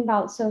talking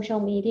about social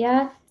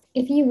media,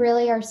 if you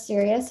really are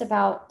serious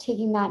about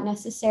taking that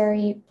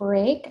necessary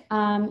break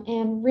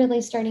and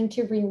really starting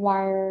to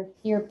rewire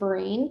your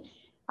brain,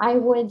 I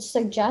would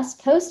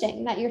suggest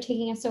posting that you're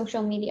taking a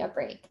social media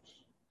break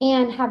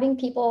and having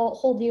people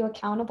hold you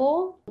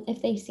accountable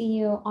if they see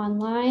you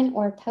online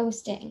or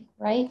posting,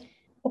 right?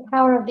 The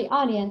power of the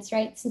audience,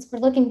 right? Since we're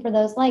looking for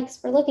those likes,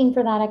 we're looking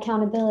for that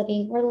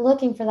accountability, we're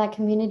looking for that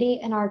community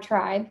in our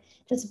tribe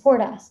to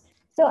support us.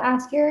 So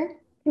ask your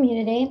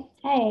community,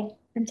 hey,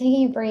 I'm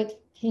taking a break.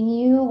 Can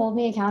you hold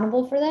me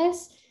accountable for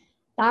this?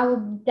 That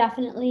would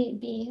definitely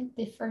be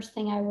the first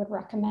thing I would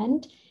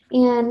recommend.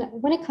 And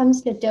when it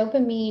comes to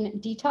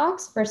dopamine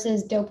detox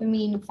versus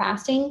dopamine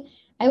fasting,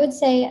 I would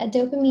say a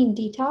dopamine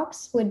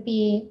detox would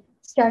be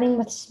starting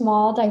with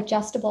small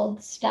digestible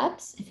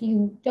steps. If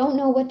you don't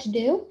know what to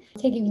do,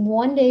 taking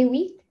 1 day a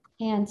week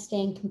and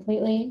staying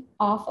completely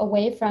off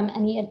away from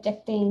any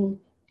addicting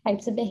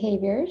types of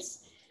behaviors.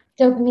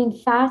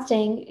 Dopamine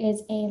fasting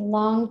is a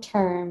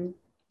long-term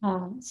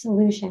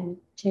solution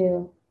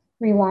to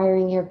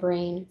rewiring your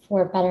brain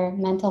for better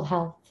mental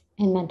health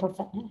and mental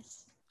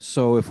fitness.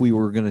 So if we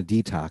were going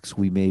to detox,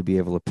 we may be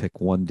able to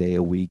pick one day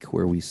a week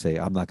where we say,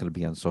 I'm not going to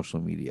be on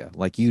social media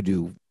like you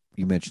do.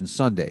 You mentioned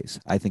Sundays.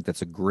 I think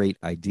that's a great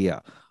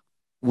idea.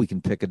 We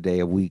can pick a day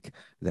a week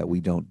that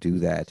we don't do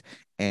that.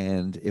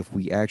 And if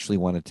we actually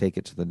want to take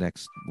it to the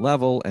next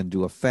level and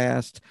do a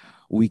fast,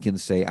 we can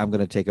say, I'm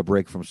going to take a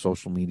break from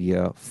social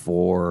media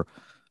for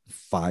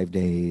 5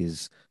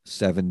 days,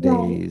 seven Right.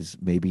 days,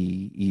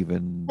 maybe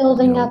even,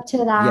 Building up to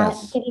that,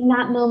 yes, getting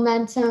that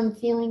momentum,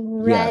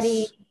 feeling yes,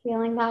 ready,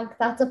 feeling like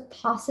that's a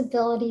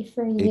possibility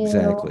for you.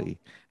 exactly.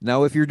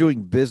 Now, if you're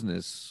doing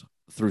business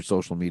through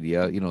social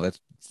media, that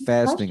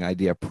fasting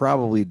idea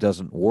probably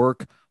doesn't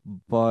work.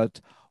 But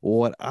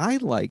what I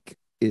like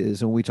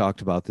is, and we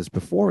talked about this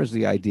before, is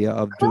the idea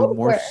of doing Could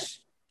more. work.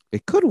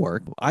 It could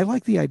work. I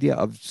like the idea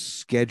of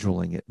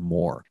scheduling it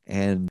more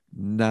and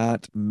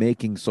not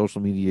making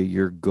social media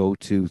your go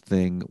to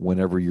thing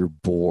whenever you're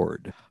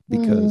bored,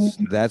 because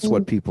that's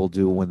what Mhm. people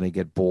do when they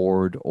get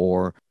bored,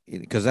 or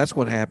because that's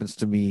what happens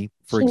to me,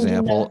 for Changing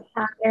example. those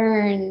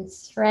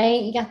patterns,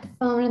 right? You got the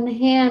phone in the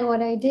hand. What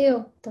do I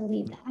do?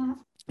 Delete the app.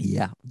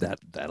 Yeah,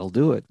 that'll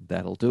do it.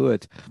 That'll do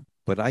it.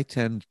 But I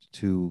tend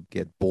to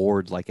get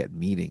bored like at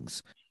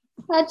meetings.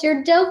 That's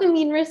your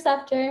dopamine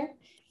receptor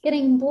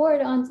getting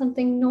bored on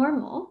something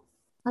normal.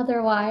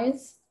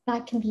 Otherwise,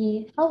 that can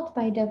be helped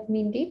by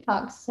dopamine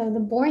detox. So the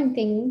boring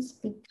things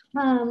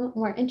become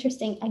more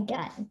interesting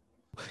again.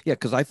 Yeah,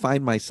 because I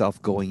find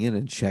myself going in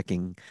and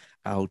checking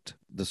out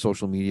the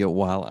social media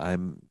while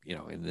I'm,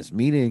 in this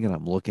meeting and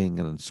I'm looking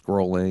and I'm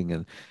scrolling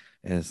and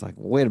it's like,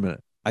 wait a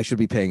minute, I should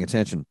be paying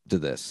attention to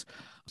this.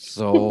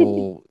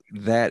 So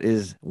that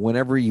is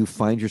whenever you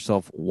find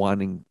yourself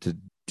wanting to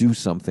do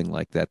something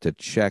like that, to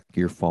check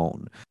your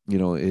phone,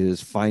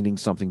 is finding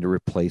something to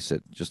replace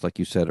it, just like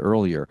you said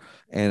earlier,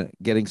 and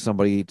getting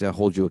somebody to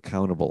hold you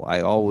accountable.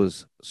 I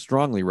always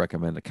strongly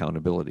recommend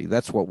accountability.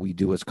 That's what we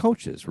do as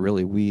coaches.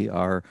 Really, we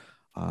are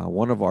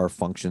one of our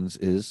functions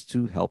is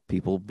to help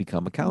people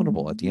become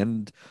accountable. At the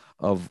end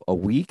of a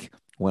week,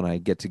 when I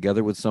get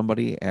together with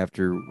somebody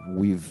after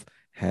we've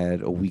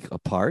had a week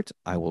apart,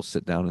 I will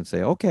sit down and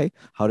say, okay,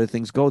 how did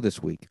things go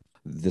this week?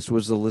 This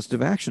was the list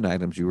of action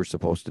items you were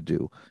supposed to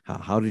do.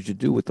 How did you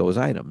do with those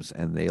items?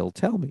 And they'll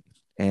tell me.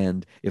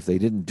 And if they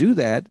didn't do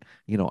that,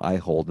 I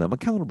hold them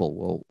accountable.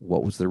 Well,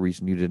 what was the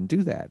reason you didn't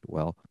do that?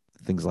 Well,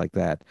 things like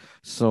that.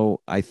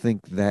 So I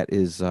think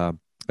that's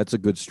a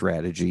good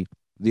strategy.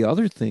 The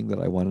other thing that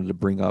I wanted to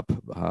bring up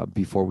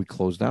before we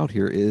closed out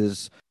here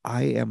is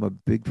I am a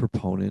big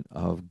proponent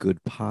of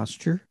good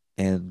posture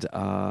and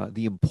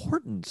the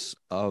importance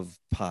of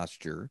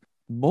posture.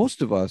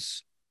 Most of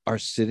us are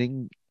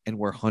sitting and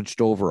we're hunched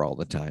over all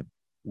the time.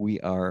 We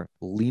are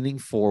leaning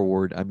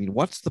forward. I mean,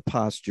 what's the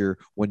posture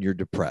when you're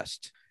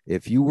depressed?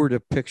 If you were to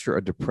picture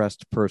a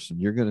depressed person,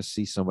 you're going to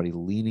see somebody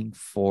leaning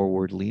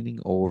forward, leaning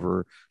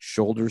over,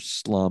 shoulders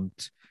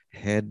slumped,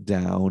 head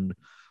down.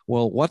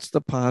 Well, what's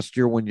the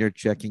posture when you're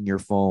checking your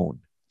phone?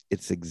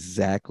 It's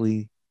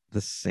exactly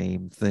the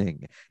same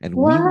thing.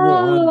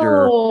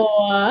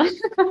 Whoa.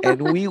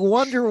 And we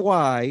wonder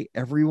why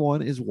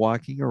everyone is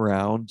walking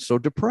around so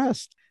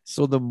depressed.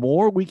 So the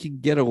more we can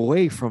get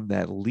away from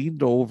that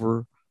leaned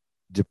over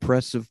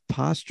depressive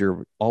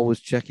posture, always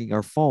checking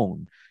our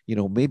phone,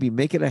 maybe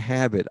make it a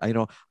habit.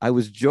 I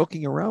was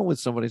joking around with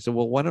somebody. Said,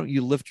 well, why don't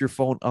you lift your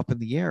phone up in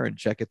the air and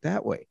check it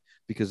that way?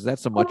 Because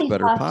that's a much Healthy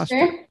better posture.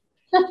 posture.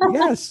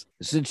 Yes,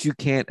 since you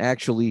can't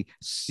actually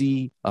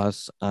see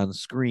us on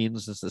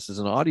screens, since this is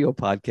an audio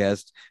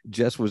podcast,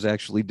 Jess was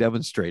actually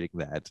demonstrating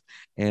that.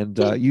 And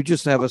you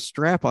just have a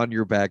strap on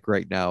your back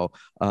right now.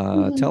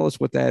 Tell us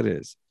what that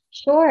is.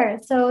 Sure.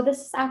 So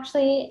this is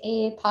actually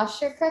a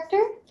posture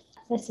corrector.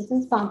 This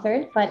isn't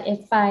sponsored, but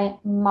it's by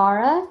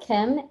Mara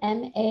Kim,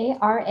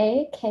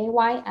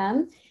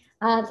 Marakim.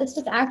 This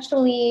was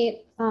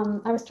actually,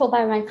 I was told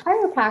by my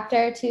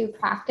chiropractor to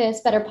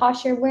practice better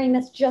posture. Wearing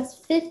this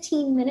just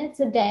 15 minutes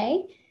a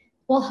day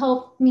will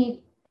help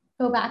me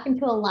go back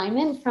into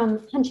alignment from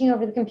punching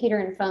over the computer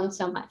and phone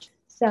so much.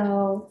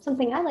 So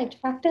something I like to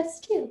practice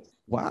too.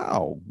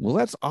 Wow. Well,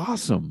 that's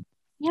awesome.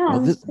 Yeah,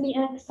 Well, it was pretty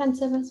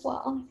inexpensive as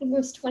well. I think it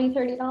was $20,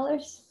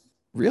 $30.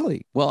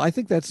 really? Well, I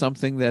think that's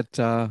something that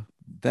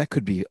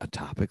could be a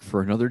topic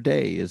for another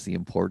day, is the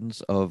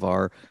importance of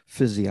our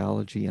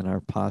physiology and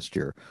our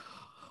posture.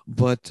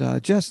 But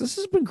Jess, this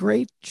has been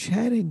great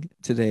chatting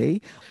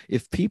today.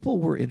 If people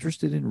were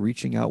interested in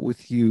reaching out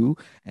with you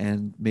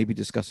and maybe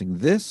discussing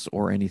this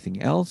or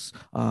anything else,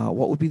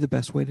 what would be the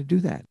best way to do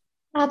that?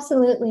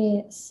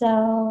 Absolutely.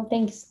 So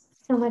thanks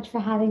so much for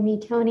having me,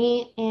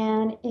 Tony.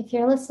 And if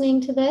you're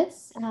listening to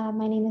this,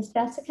 my name is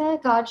Jessica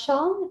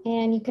Godshall,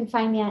 and you can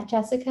find me at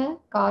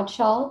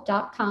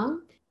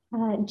jessicagodshall.com,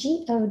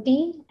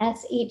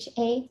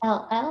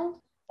 Godshall.com.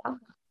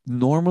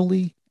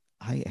 Normally,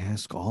 I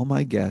ask all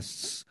my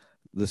guests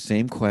the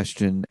same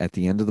question at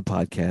the end of the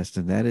podcast,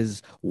 and that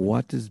is,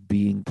 what does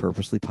being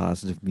purposely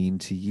positive mean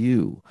to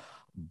you?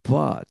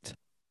 But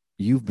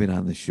you've been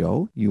on the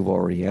show. You've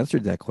already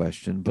answered that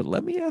question, but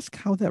let me ask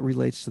how that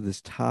relates to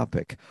this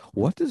topic.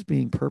 What does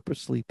being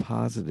purposely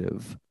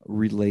positive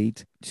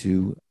relate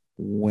to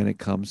when it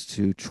comes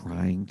to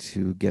trying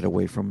to get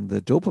away from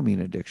the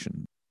dopamine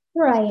addiction?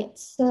 Right.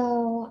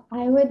 So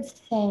I would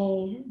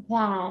say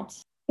that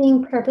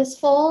being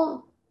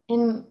purposeful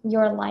in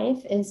your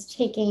life is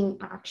taking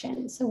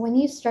action. So when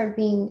you start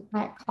being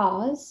at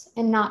cause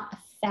and not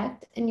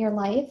effect in your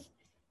life,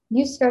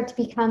 you start to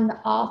become the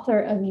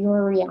author of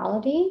your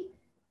reality,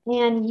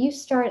 and you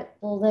start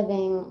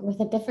living with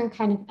a different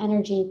kind of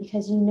energy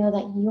because you know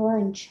that you're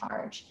in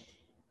charge.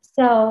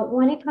 So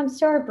when it comes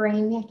to our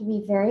brain, we have to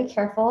be very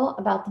careful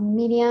about the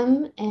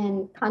medium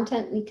and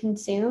content we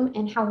consume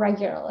and how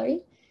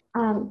regularly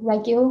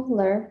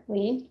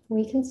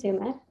we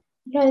consume it,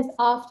 because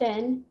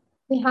often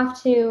we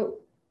have to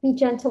be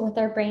gentle with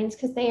our brains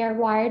because they are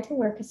wired to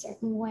work a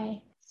certain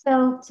way.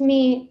 So to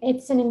me,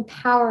 it's an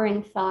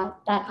empowering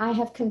thought that I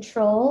have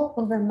control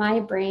over my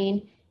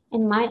brain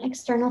and my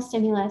external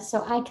stimulus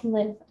so I can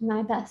live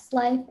my best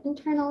life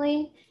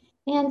internally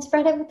and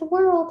spread it with the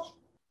world.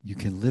 You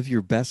can live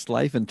your best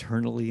life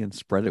internally and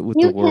spread it with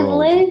the You can world.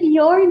 live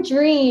your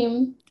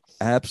dream.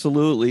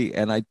 Absolutely.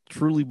 And I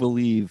truly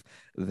believe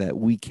that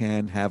we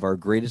can have our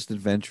greatest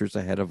adventures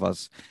ahead of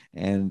us.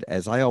 And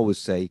as I always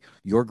say,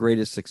 your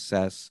greatest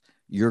success,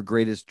 your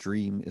greatest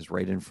dream is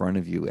right in front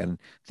of you. And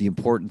the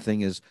important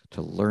thing is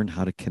to learn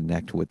how to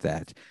connect with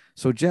that.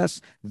 So,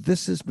 Jess,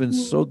 this has been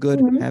so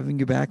good having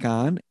you back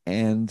on.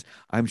 And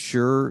I'm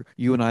sure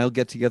you and I will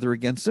get together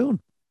again soon.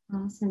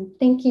 Awesome.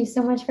 Thank you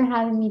so much for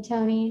having me,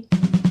 Tony.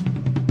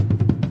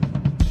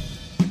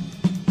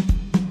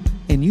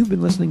 And you've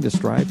been listening to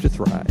Strive to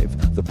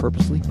Thrive, the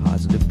Purposely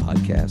Positive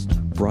podcast,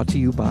 brought to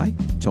you by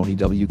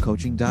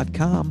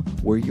TonyWCoaching.com,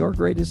 where your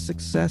greatest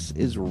success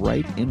is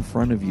right in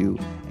front of you.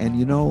 And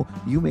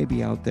you may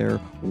be out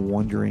there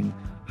wondering,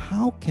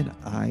 how can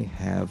I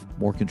have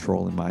more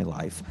control in my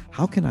life?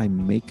 How can I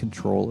make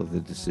control of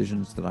the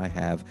decisions that I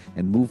have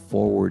and move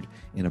forward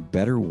in a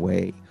better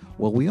way?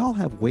 Well, we all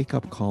have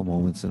wake-up call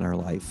moments in our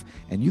life,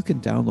 and you can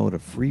download a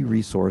free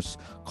resource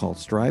called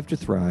Strive to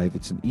Thrive.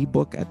 It's an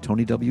ebook at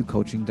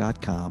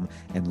TonyWCoaching.com,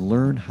 and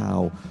learn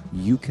how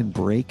you can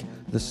break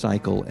the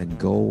cycle and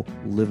go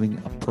living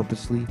a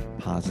purposely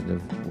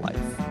positive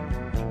life.